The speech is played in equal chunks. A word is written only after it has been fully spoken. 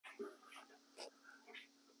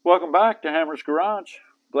Welcome back to Hammer's Garage.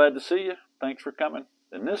 Glad to see you. Thanks for coming.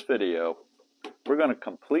 In this video, we're going to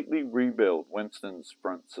completely rebuild Winston's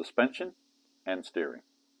front suspension and steering.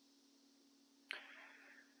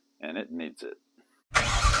 And it needs it.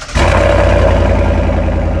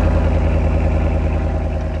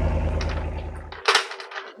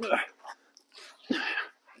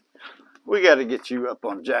 We got to get you up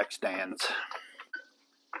on jack stands.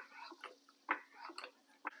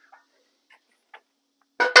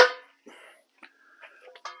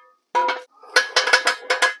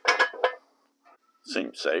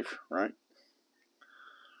 Seems safe, right?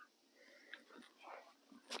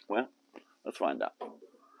 Well, let's find out.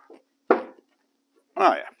 Oh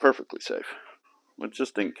yeah, perfectly safe. But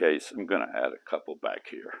just in case, I'm going to add a couple back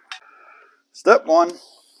here. Step one,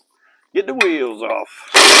 get the wheels off.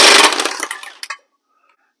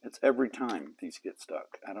 It's every time these get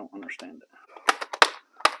stuck. I don't understand it.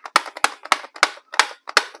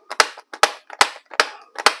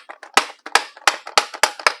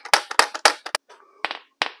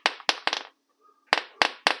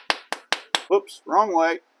 Whoops, wrong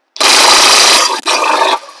way.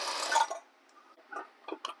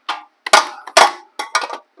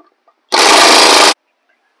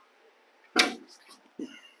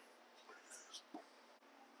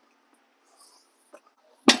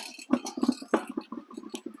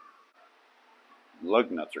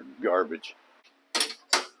 Lug nuts are garbage.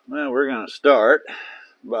 Well, we're going to start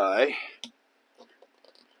by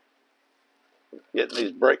getting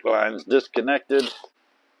these brake lines disconnected.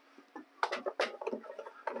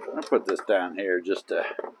 I'll put this down here just to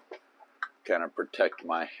kind of protect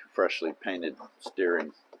my freshly painted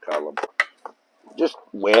steering column. Just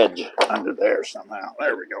wedge under there somehow.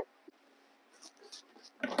 There we go.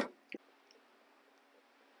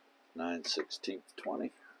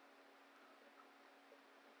 9/16/20.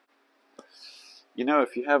 You know,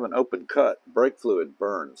 if you have an open cut, brake fluid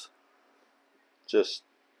burns. Just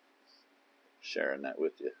sharing that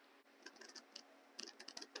with you.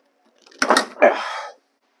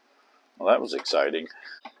 Well, that was exciting.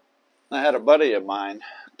 I had a buddy of mine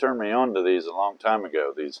turn me on to these a long time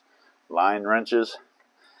ago, these line wrenches.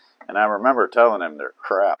 And I remember telling him they're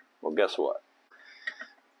crap. Well, guess what?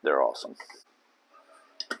 They're awesome.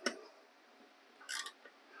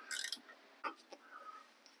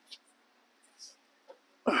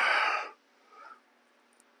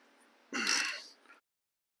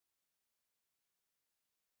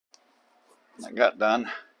 I got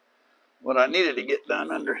done what I needed to get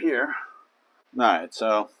done under here. Alright,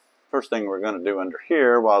 so first thing we're going to do under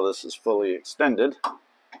here while this is fully extended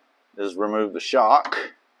is remove the shock.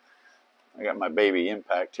 I got my baby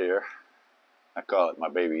impact here. I call it my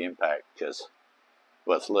baby impact because,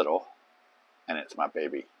 well, it's little and it's my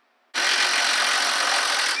baby.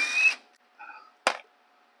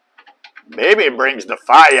 Baby brings the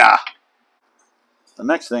fire. The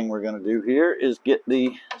next thing we're going to do here is get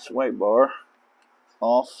the sway bar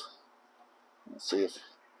off. Let's see if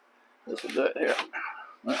this will do it here.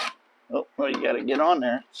 Oh, well, you got to get on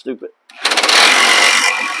there. Stupid.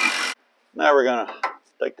 Now we're going to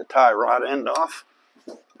take the tie rod end off.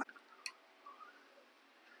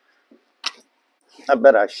 I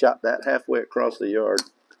bet I shot that halfway across the yard.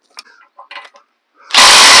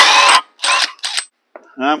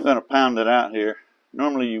 I'm going to pound it out here.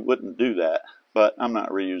 Normally you wouldn't do that, but I'm not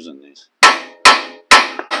reusing these.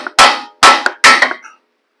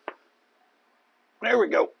 There we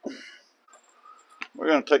go. We're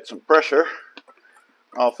going to take some pressure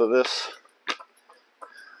off of this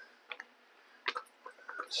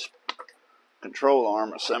control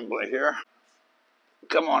arm assembly here.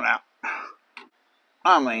 Come on out.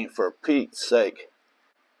 I mean, for Pete's sake.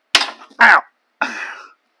 Ow!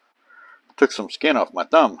 Took some skin off my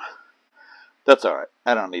thumb. That's alright.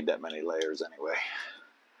 I don't need that many layers anyway.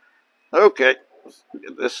 Okay. Let's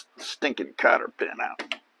get this stinking cotter pin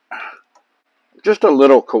out. Just a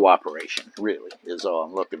little cooperation, really, is all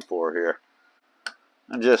I'm looking for here.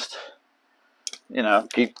 And just, you know,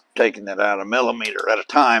 keep taking it out a millimeter at a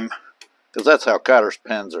time, because that's how cotter's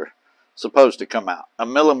pins are supposed to come out. A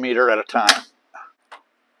millimeter at a time.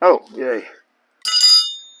 Oh, yay.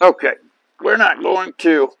 Okay, we're not going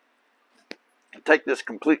to take this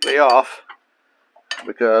completely off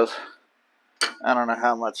because I don't know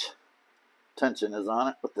how much tension is on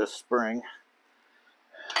it with this spring.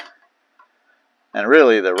 And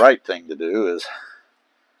really the right thing to do is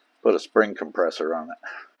put a spring compressor on it.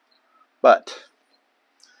 But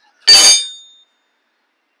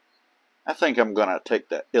I think I'm going to take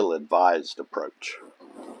the ill-advised approach.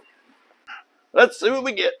 Let's see what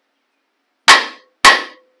we get.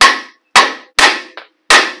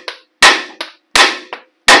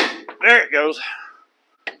 There it goes.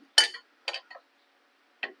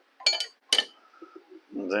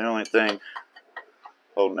 The only thing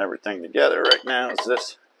holding everything together right now is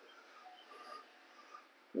this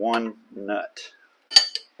one nut.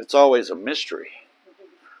 It's always a mystery.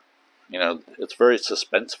 You know, it's very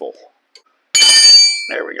suspenseful.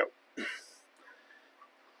 There we go.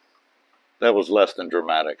 That was less than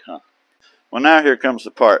dramatic, huh? Well, now here comes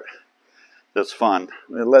the part that's fun.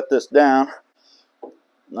 We let this down,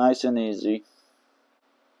 nice and easy.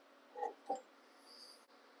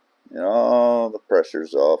 Get all the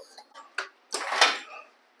pressures off.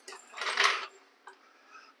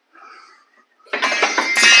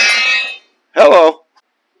 Hello.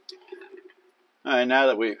 All right, now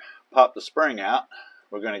that we've popped the spring out,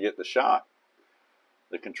 we're going to get the shock,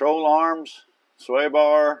 the control arms, sway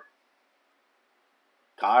bar,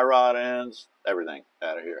 tie rod ends, everything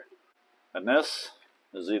out of here. And this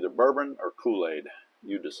is either bourbon or Kool-Aid.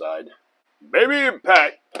 You decide. Baby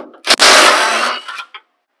impact.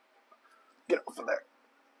 Get off of there.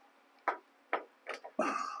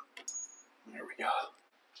 There we go.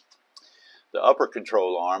 The upper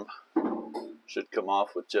control arm should come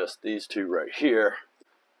off with just these two right here.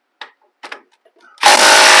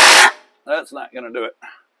 That's not going to do it.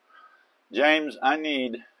 James, I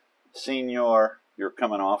need Senior, you're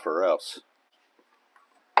coming off or else.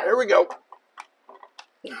 There we go.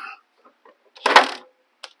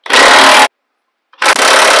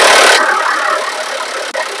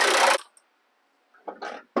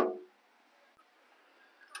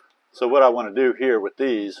 So what I want to do here with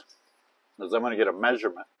these is I'm going to get a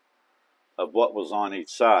measurement of what was on each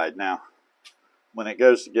side. Now, when it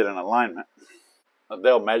goes to get an alignment,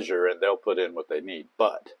 they'll measure and they'll put in what they need.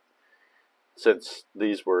 But since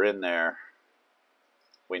these were in there,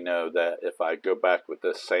 we know that if I go back with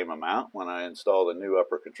this same amount when I install the new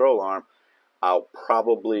upper control arm, I'll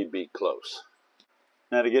probably be close.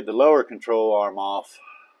 Now to get the lower control arm off,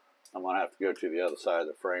 I'm going to have to go to the other side of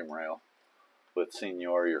the frame rail with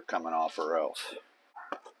Senior, you're coming off or else.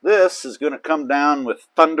 This is going to come down with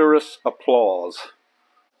thunderous applause.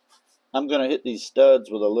 I'm going to hit these studs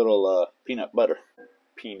with a little peanut butter.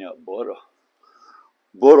 Peanut butter.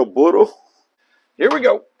 Butter, butter. Here we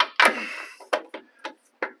go.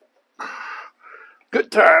 Good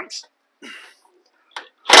times.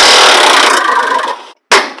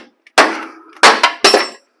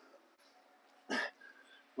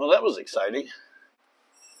 Well, that was exciting.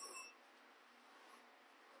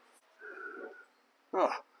 Oh,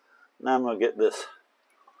 now I'm going to get this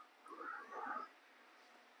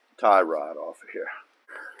tie rod off of here.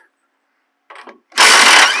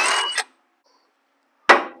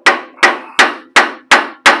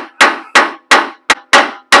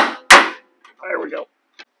 There we go.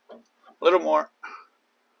 A little more.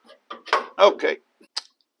 Okay.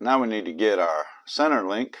 Now we need to get our center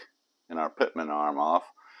link and our pitman arm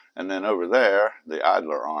off. And then over there, the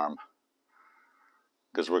idler arm.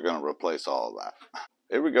 Because we're going to replace all of that.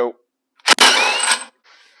 Here we go.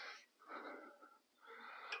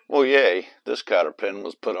 Well, yay. This cotter pin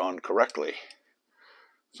was put on correctly.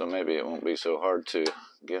 So maybe it won't be so hard to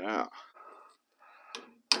get out.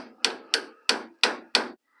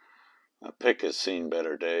 My pick has seen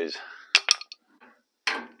better days.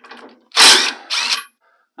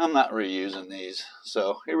 I'm not reusing these,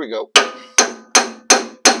 so here we go.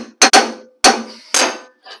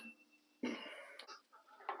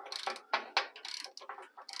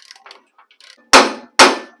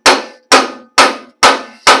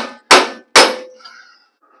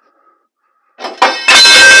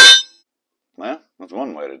 Well, that's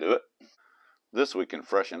one way to do it. This we can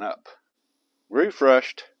freshen up.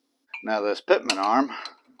 Refreshed. Now this pitman arm,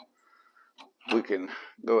 we can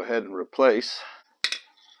go ahead and replace.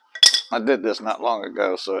 I did this not long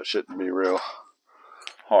ago, so it shouldn't be real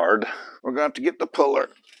hard. We're going to have to get the puller.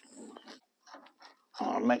 I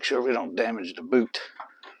want to make sure we don't damage the boot.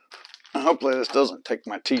 Hopefully this doesn't take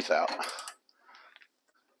my teeth out.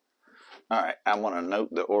 Alright, I want to note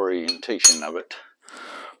the orientation of it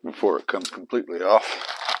before it comes completely off.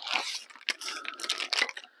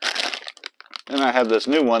 And I have this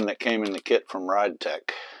new one that came in the kit from Ride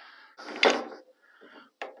Tech.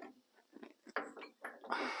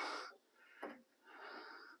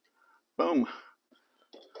 Boom.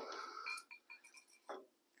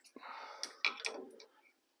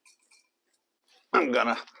 I'm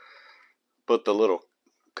gonna put the little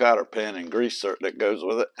cotter pin and grease cert that goes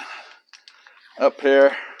with it up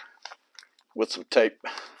here with some tape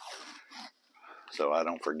so I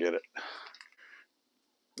don't forget it.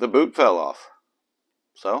 The boot fell off,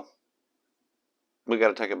 so we got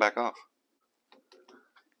to take it back off.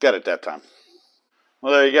 Got it that time.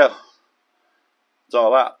 Well, there you go. It's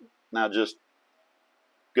all out. Now just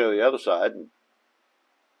go to the other side and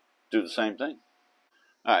do the same thing.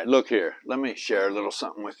 All right, look here. Let me share a little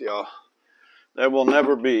something with y'all. There will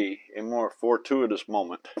never be a more fortuitous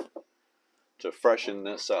moment to freshen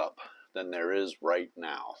this up than there is right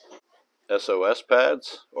now. SOS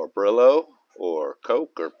pads or Brillo or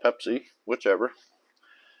Coke or Pepsi, whichever.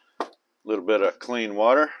 A little bit of clean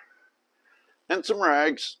water and some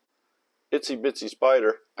rags. Itsy bitsy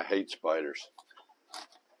spider. I hate spiders.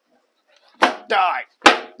 Die!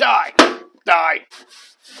 Die! Die!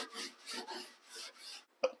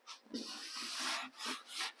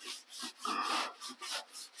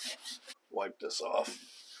 Wipe this off.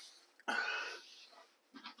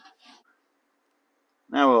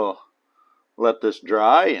 Now we'll let this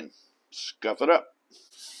dry and scuff it up.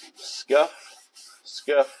 Scuff,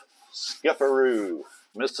 scuff, scuffaroo.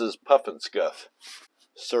 Mrs. Puff and Scuff.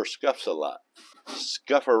 Sir Scuffs a lot.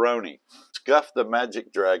 Scuffaroni. Scuff the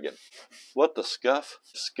magic dragon. What the scuff?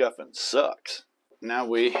 Scuffing sucks. Now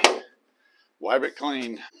we wipe it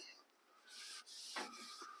clean.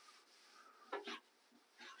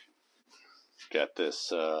 Got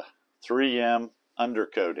this 3M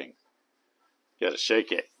undercoating. Gotta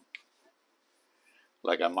shake it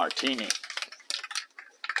like a martini.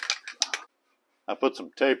 I put some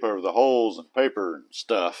tape over the holes and paper and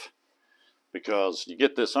stuff because you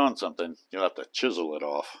get this on something, you'll have to chisel it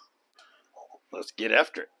off. Let's get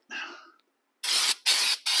after it.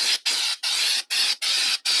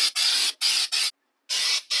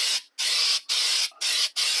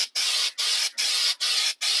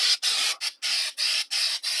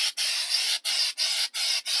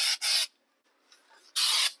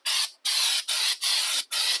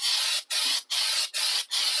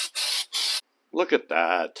 Look at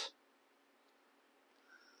that.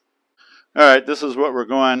 Alright, this is what we're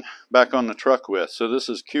going back on the truck with. So this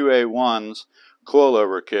is QA1's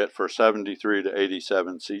coilover kit for 73 to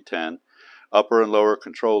 87 C10. Upper and lower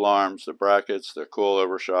control arms, the brackets, the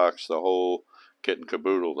coilover shocks, the whole kit and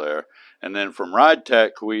caboodle there. And then from Ride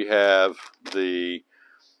Tech we have the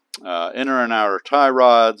inner and outer tie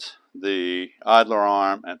rods, the idler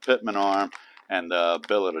arm and pitman arm, and the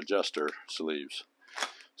billet adjuster sleeves.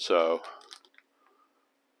 So,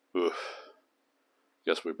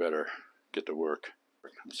 guess we better get to work.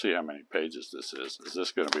 Let's see how many pages this is. Is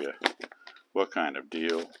this going to be what kind of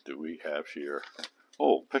deal do we have here?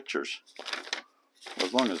 Oh, pictures. Well,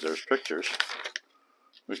 as long as there's pictures,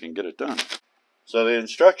 we can get it done. So the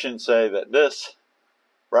instructions say that this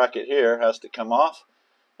bracket here has to come off,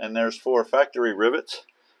 and there's 4 factory rivets.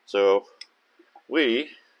 So we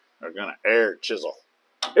are going to air chisel.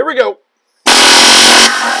 Here we go.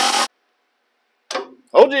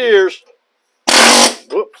 Hold your ears.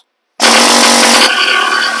 Whoops.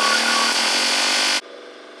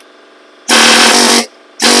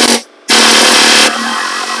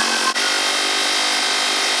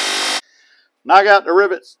 Knock out the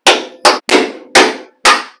rivets.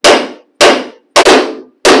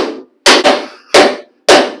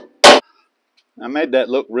 I made that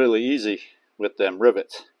look really easy with them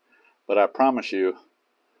rivets, but I promise you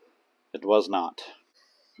it was not.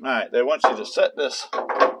 Alright, they want you to set this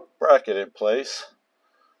bracket in place,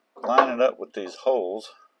 line it up with these holes,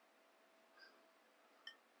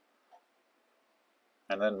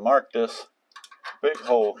 and then mark this big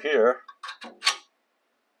hole here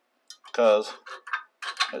because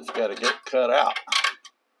it's got to get cut out.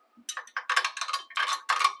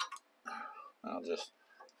 I'll just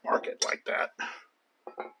mark it like that.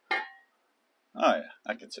 Oh yeah,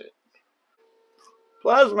 I can see it.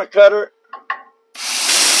 Plasma cutter.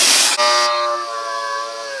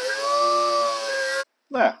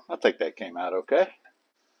 Yeah, I think that came out okay.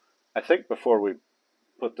 I think before we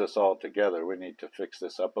put this all together, we need to fix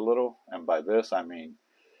this up a little. And by this, I mean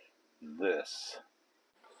this.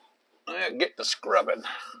 Get to scrubbing.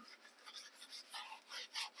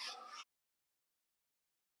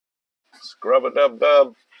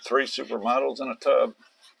 Scrub-a-dub-dub. 3 supermodels in a tub.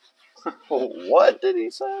 What did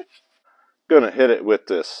he say? Gonna hit it with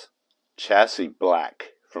this chassis black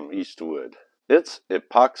from Eastwood. It's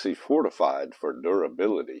epoxy fortified for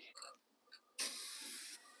durability.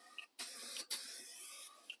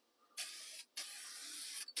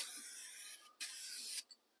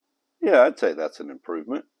 Yeah, I'd say that's an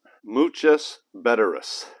improvement. Muchas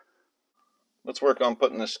betteras. Let's work on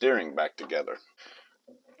putting the steering back together.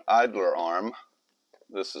 Idler arm.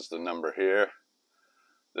 This is the number here.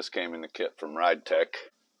 This came in the kit from Ride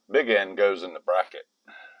Tech. Big end goes in the bracket.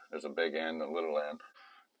 There's a big end and a little end.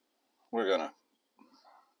 We're gonna,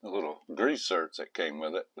 the little grease certs that came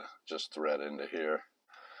with it, just thread into here.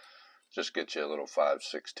 Just get you a little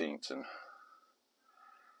 5/16 and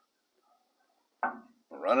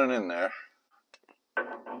run it in there.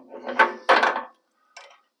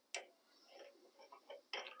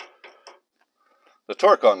 The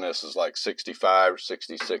torque on this is like 65 or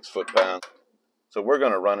 66 foot-pounds. So we're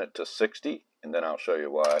going to run it to 60, and then I'll show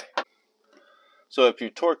you why. So if you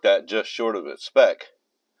torque that just short of its spec,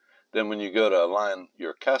 then when you go to align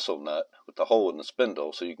your castle nut with the hole in the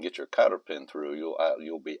spindle so you can get your cotter pin through,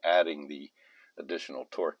 you'll be adding the additional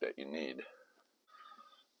torque that you need.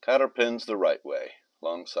 Cotter pin's the right way.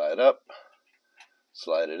 Long side up,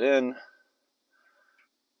 slide it in,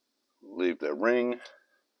 leave the ring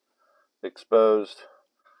exposed,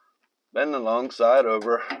 bend the long side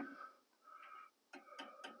over,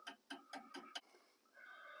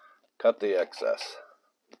 cut the excess.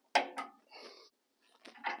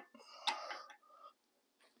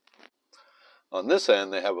 On this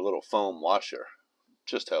end they have a little foam washer.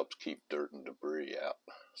 Just helps keep dirt and debris out.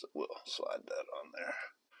 So we'll slide that on there.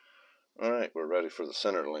 Alright, we're ready for the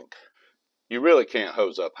center link. You really can't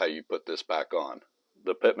hose up how you put this back on.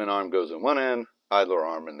 The pitman arm goes in one end, idler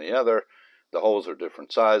arm in the other. The holes are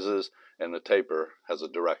different sizes, and the taper has a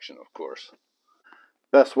direction, of course.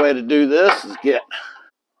 Best way to do this is get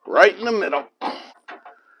right in the middle.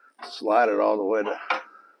 Slide it all the way to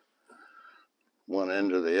one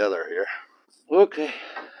end or the other here. Okay.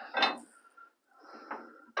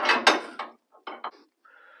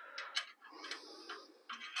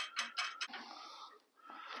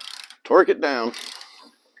 Torque it down.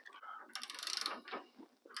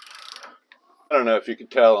 I don't know if you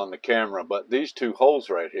could tell on the camera, but these two holes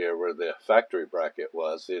right here where the factory bracket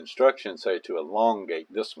was, the instructions say to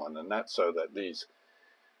elongate this one, and that's so that these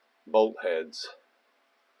bolt heads,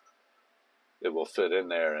 it will fit in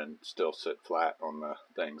there and still sit flat on the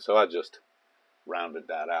thing. So I just rounded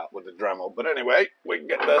that out with the Dremel. But anyway, we can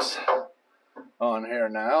get this on here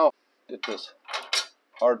now. Get this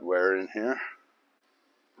hardware in here.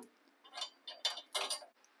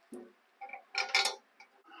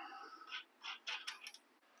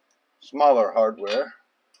 Smaller hardware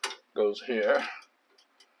goes here.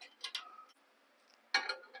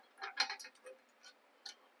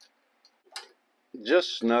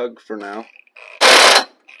 Just snug for now.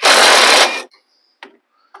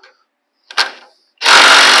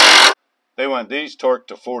 They want these torqued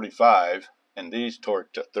to 45 and these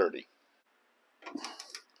torqued to 30.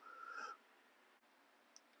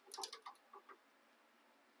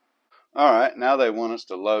 Alright, now they want us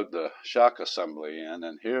to load the shock assembly in,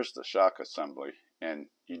 and here's the shock assembly. And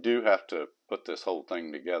you do have to put this whole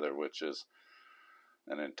thing together, which is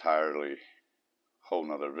an entirely whole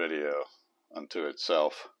nother video unto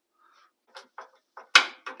itself.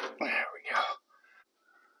 There we go.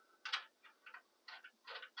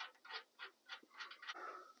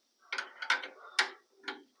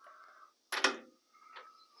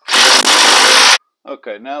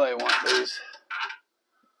 Okay, now they want these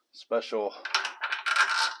special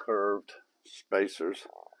curved spacers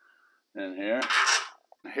in here.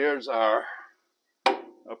 Here's our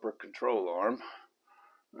upper control arm.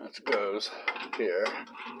 That goes here.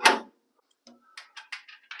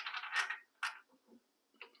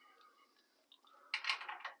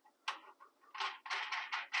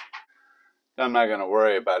 I'm not going to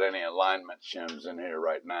worry about any alignment shims in here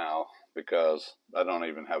right now because I don't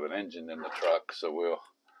even have an engine in the truck, so we'll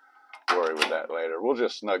worry with that later. We'll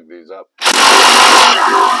just snug these up.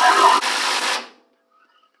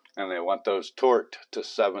 And they want those torqued to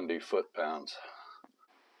 70 foot-pounds.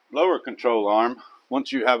 Lower control arm,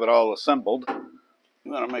 once you have it all assembled,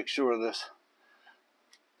 you want to make sure this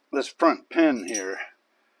front pin here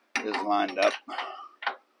is lined up.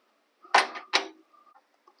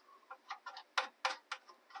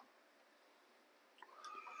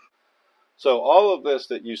 So all of this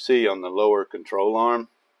that you see on the lower control arm,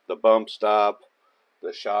 the bump stop,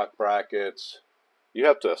 the shock brackets, you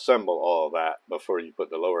have to assemble all of that before you put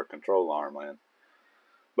the lower control arm in.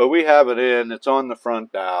 But we have it in, it's on the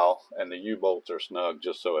front dowel, and the U-bolts are snug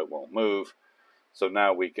just so it won't move. So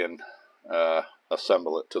now we can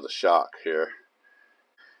assemble it to the shock here.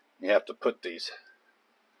 You have to put these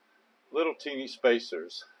little teeny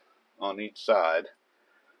spacers on each side,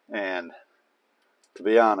 and to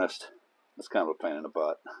be honest, it's kind of a pain in the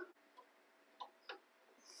butt.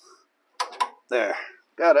 There,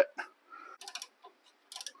 got it.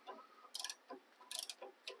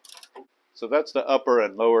 So that's the upper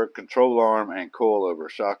and lower control arm and coil-over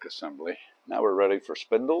shock assembly. Now we're ready for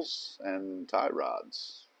spindles and tie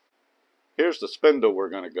rods. Here's the spindle we're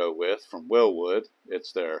going to go with from Willwood.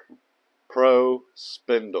 It's their Pro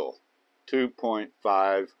Spindle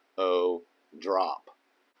 2.50 drop.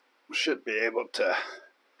 Should be able to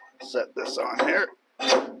set this on here.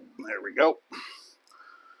 There we go.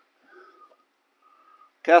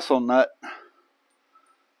 castle nut.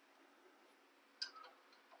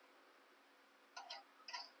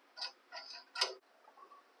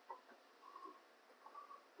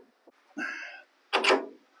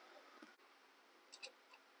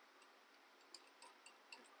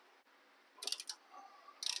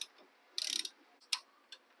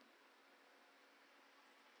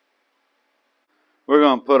 We're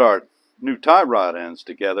going to put our new tie rod ends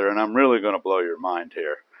together, and I'm really going to blow your mind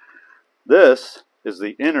here. This is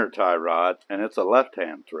the inner tie rod, and it's a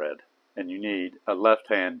left-hand thread, and you need a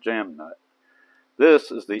left-hand jam nut. This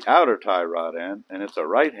is the outer tie rod end, and it's a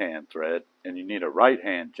right-hand thread, and you need a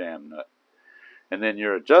right-hand jam nut. And then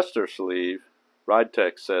your adjuster sleeve,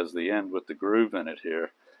 RideTech says the end with the groove in it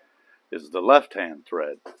here, is the left-hand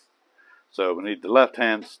thread. So we need the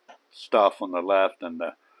left-hand stuff on the left and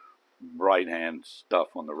the right-hand stuff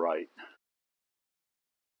on the right.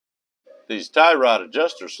 These tie rod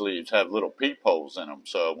adjuster sleeves have little peepholes in them,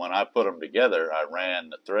 so when I put them together, I ran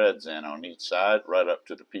the threads in on each side right up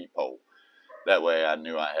to the peephole. That way I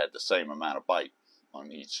knew I had the same amount of bite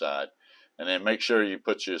on each side. And then make sure you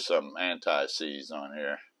put you some anti-seize on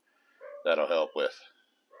here. That'll help with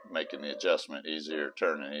making the adjustment easier,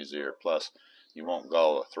 turning easier, plus you won't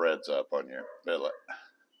gall the threads up on your billet.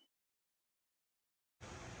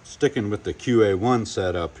 Sticking with the QA1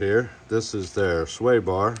 setup here, this is their sway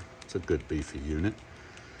bar. It's a good beefy unit.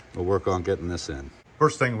 We'll work on getting this in.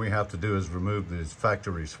 First thing we have to do is remove these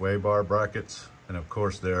factory sway bar brackets, and of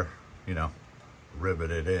course they're,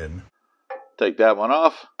 riveted in. Take that one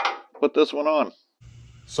off, put this one on.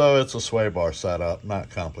 So it's a sway bar setup, not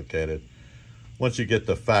complicated. Once you get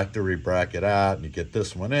the factory bracket out and you get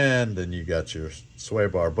this one in, then you got your sway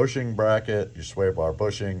bar bushing bracket, your sway bar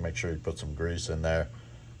bushing. Make sure you put some grease in there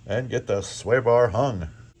and get the sway bar hung.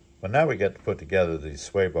 But now we get to put together these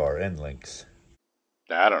sway bar end links.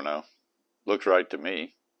 I don't know. Looks right to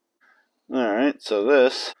me. Alright, so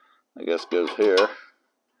this, I guess, goes here.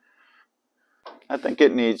 I think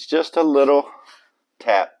it needs just a little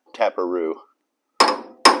taparoo.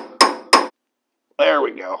 There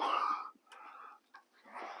we go.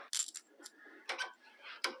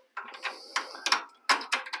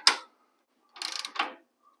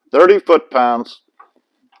 $30 foot-pounds.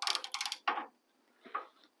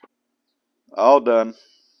 All done.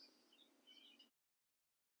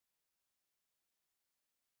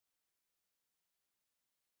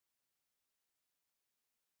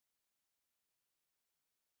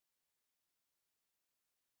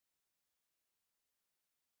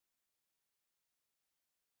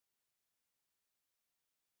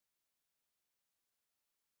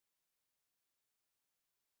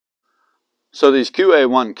 So these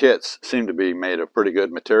QA1 kits seem to be made of pretty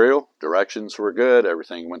good material. Directions were good.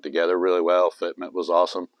 Everything went together really well. Fitment was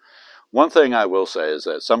awesome. One thing I will say is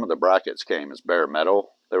that some of the brackets came as bare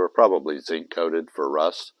metal. They were probably zinc coated for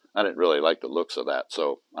rust. I didn't really like the looks of that,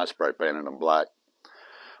 so I spray painted them black.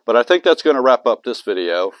 But I think that's going to wrap up this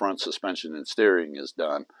video. Front suspension and steering is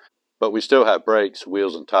done. But we still have brakes,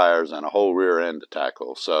 wheels and tires, and a whole rear end to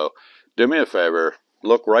tackle. So do me a favor,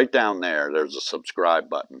 look right down there. There's a subscribe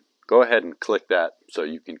button. Go ahead and click that so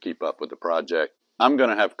you can keep up with the project. I'm going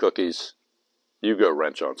to have cookies. You go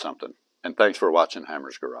wrench on something. And thanks for watching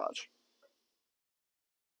Hammer's Garage.